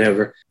or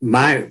whatever.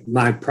 My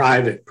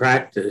private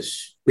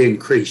practice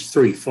increased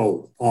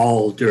threefold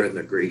all during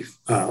the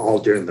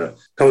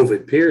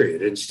COVID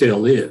period, and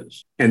still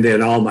is. And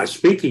then all my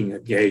speaking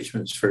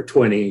engagements for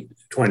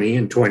 2020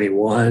 and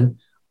 21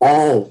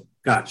 all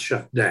got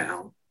shut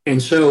down. And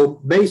so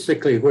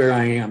basically where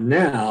I am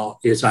now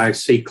is I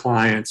see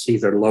clients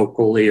either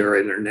locally or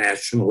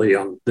internationally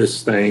on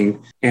this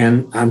thing.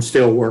 And I'm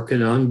still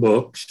working on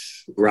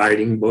books,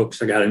 writing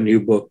books. I got a new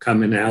book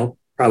coming out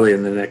probably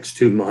in the next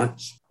 2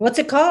 months. What's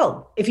it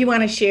called? If you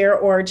want to share,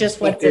 or just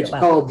what's it about?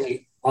 It's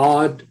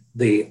called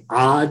The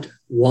Odd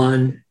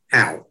One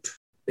Out.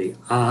 The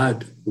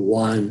Odd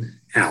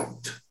One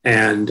Out.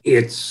 And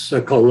it's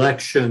a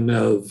collection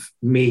of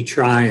me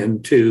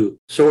trying to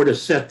sort of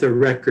set the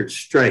record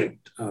straight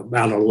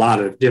about a lot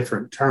of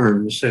different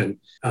terms, and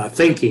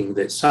thinking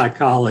that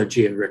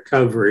psychology and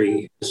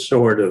recovery is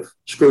sort of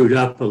screwed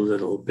up a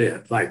little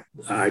bit. Like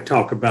I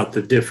talk about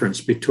the difference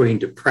between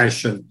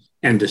depression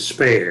and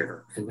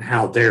despair and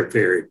how they're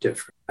very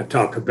different. I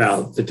talk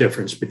about the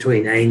difference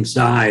between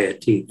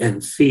anxiety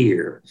and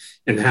fear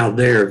and how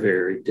they're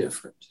very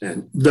different.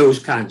 And those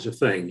kinds of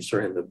things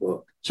are in the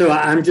book. So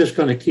I'm just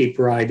going to keep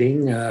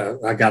writing.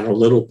 I got a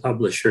little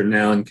publisher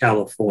now in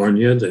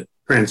California that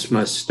prints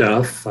my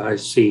stuff. I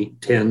see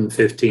 10,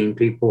 15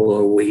 people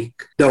a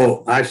week,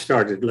 though I've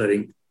started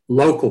letting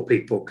local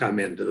people come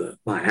into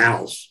my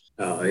house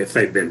if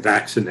they've been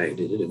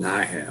vaccinated, and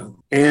I have.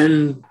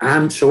 And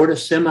I'm sort of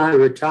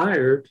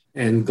semi-retired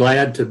and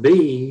glad to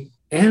be,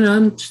 and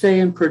I'm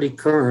staying pretty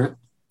current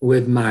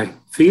with my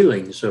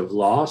feelings of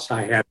loss.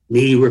 I had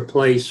knee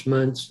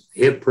replacements,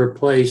 hip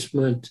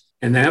replacement,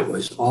 and that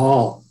was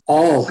all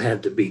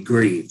had to be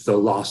grieved, the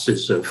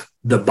losses of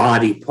the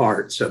body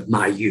parts of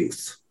my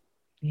youth.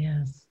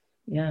 Yes,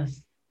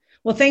 yes.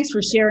 Well, thanks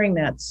for sharing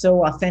that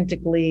so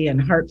authentically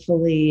and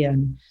heartfully.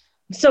 And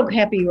I'm so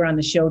happy you were on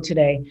the show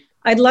today.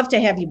 I'd love to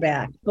have you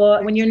back.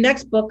 But when your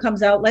next book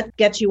comes out, let's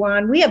get you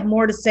on. We have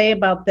more to say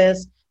about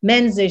this,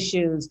 men's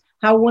issues,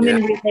 how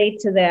women relate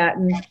to that.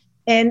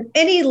 And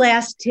any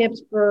last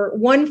tips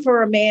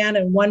for a man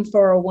and one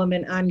for a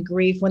woman on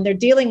grief when they're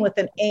dealing with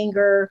an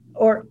anger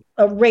or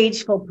a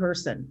rageful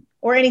person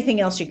or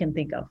anything else you can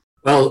think of?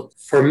 Well,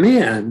 for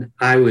men,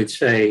 I would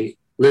say,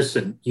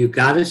 listen, you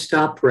got to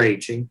stop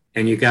raging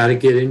and you got to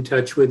get in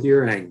touch with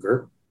your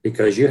anger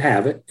because you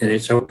have it and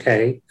it's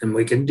okay and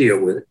we can deal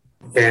with it.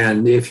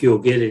 And if you'll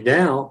get it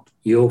out,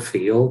 you'll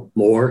feel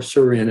more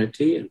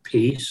serenity and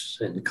peace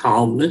and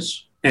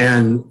calmness.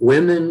 And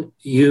women,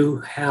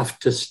 you have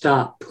to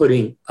stop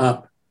putting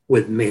up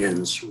with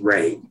men's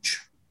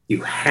rage.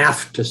 You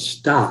have to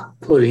stop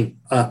putting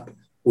up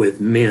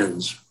with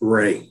men's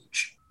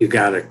rage. You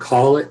got to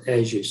call it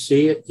as you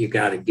see it. You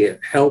got to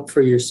get help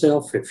for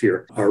yourself if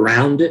you're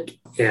around it.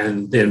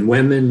 And then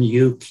women,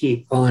 you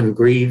keep on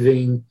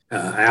grieving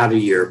out of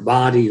your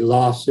body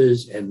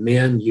losses. And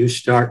men, you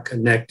start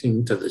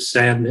connecting to the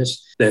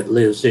sadness that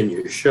lives in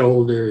your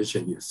shoulders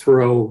and your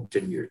throat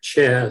and your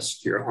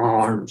chest, your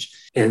arms,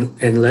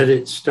 and let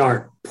it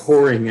start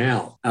pouring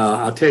out.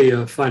 I'll tell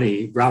you a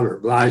funny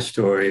Robert Bly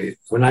story.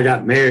 When I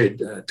got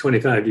married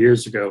 25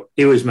 years ago,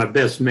 he was my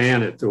best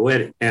man at the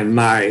wedding. And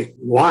my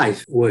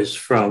wife was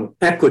from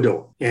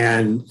Ecuador.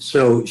 And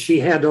so she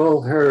had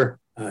all her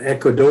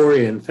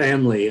Ecuadorian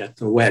family at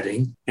the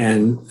wedding.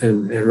 And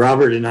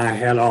Robert and I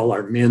had all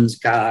our men's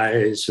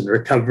guys and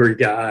recovery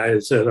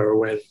guys at our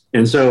wedding.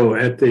 And so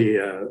at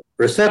the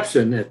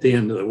reception at the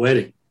end of the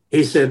wedding,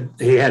 he said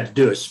he had to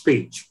do a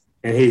speech.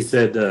 And he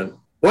said,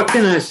 what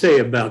can I say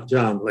about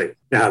John Lee?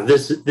 Now,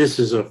 this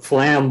is a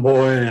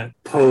flamboyant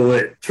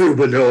poet,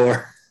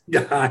 troubadour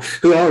guy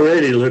who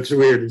already looks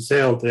weird as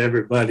hell to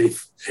everybody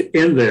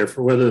in there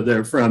for whether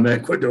they're from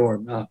Ecuador or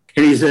not.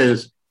 And he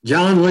says,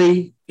 John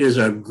Lee is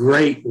a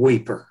great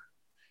weeper.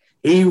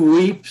 He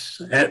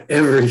weeps at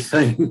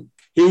everything.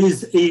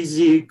 He's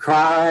easy to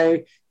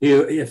cry.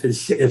 If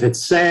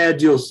it's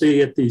sad, you'll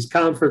see at these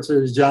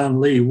conferences,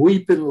 John Lee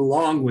weeping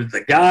along with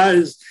the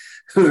guys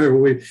who are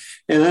weeping.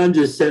 And I'm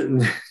just sitting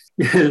there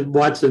and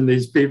watching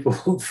these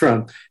people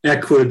from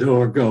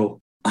Ecuador go,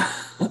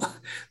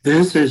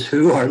 this is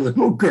who our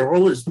little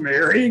girl is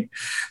marrying.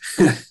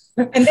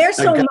 And they're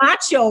so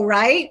macho,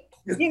 right?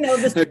 You know,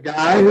 the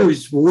guy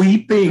who's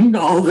weeping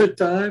all the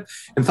time.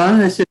 And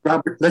finally I said,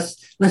 Robert, let's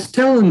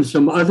tell him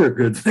some other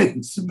good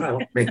things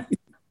about me.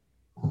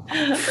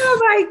 Oh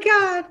my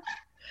God.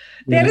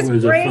 That is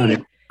great. Funny.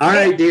 All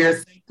right, dear.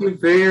 Thank you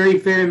very,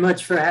 very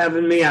much for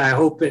having me. I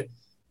hope it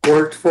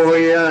worked for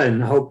you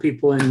and hope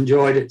people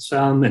enjoyed it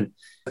some. And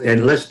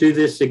let's do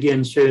this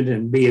again soon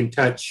and be in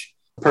touch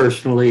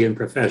personally and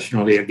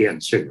professionally again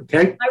soon,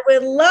 okay? I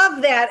would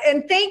love that.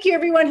 And thank you,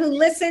 everyone who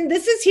listened.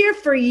 This is here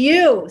for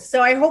you.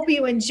 So I hope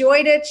you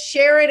enjoyed it.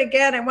 Share it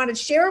again. I want to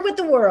share it with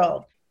the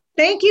world.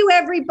 Thank you,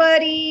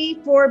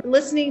 everybody, for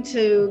listening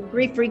to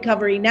Grief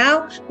Recovery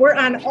Now. We're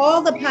on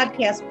all the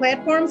podcast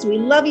platforms. We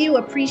love you,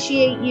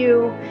 appreciate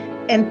you,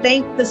 and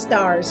thank the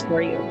stars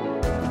for you.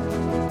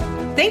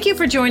 Thank you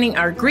for joining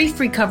our Grief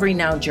Recovery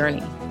Now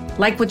journey.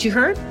 Like what you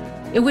heard?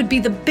 It would be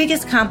the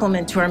biggest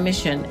compliment to our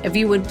mission if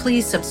you would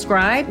please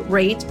subscribe,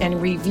 rate,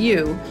 and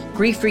review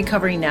Grief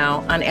Recovery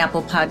Now on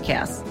Apple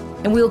Podcasts,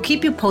 and we will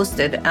keep you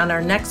posted on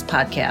our next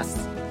podcast.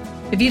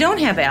 If you don't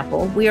have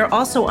Apple, we are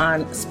also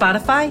on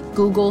Spotify,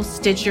 Google,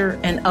 Stitcher,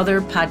 and other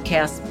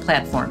podcast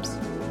platforms.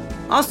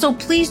 Also,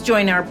 please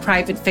join our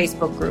private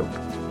Facebook group,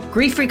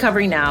 Grief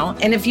Recovery Now,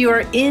 and if you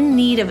are in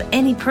need of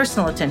any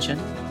personal attention,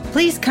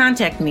 please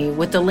contact me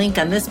with the link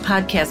on this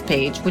podcast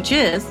page, which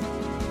is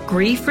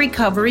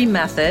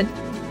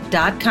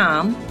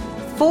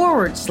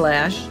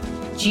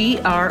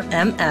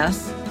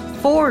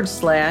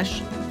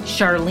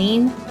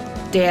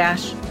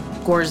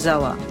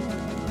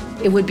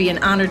It would be an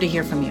honor to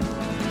hear from you.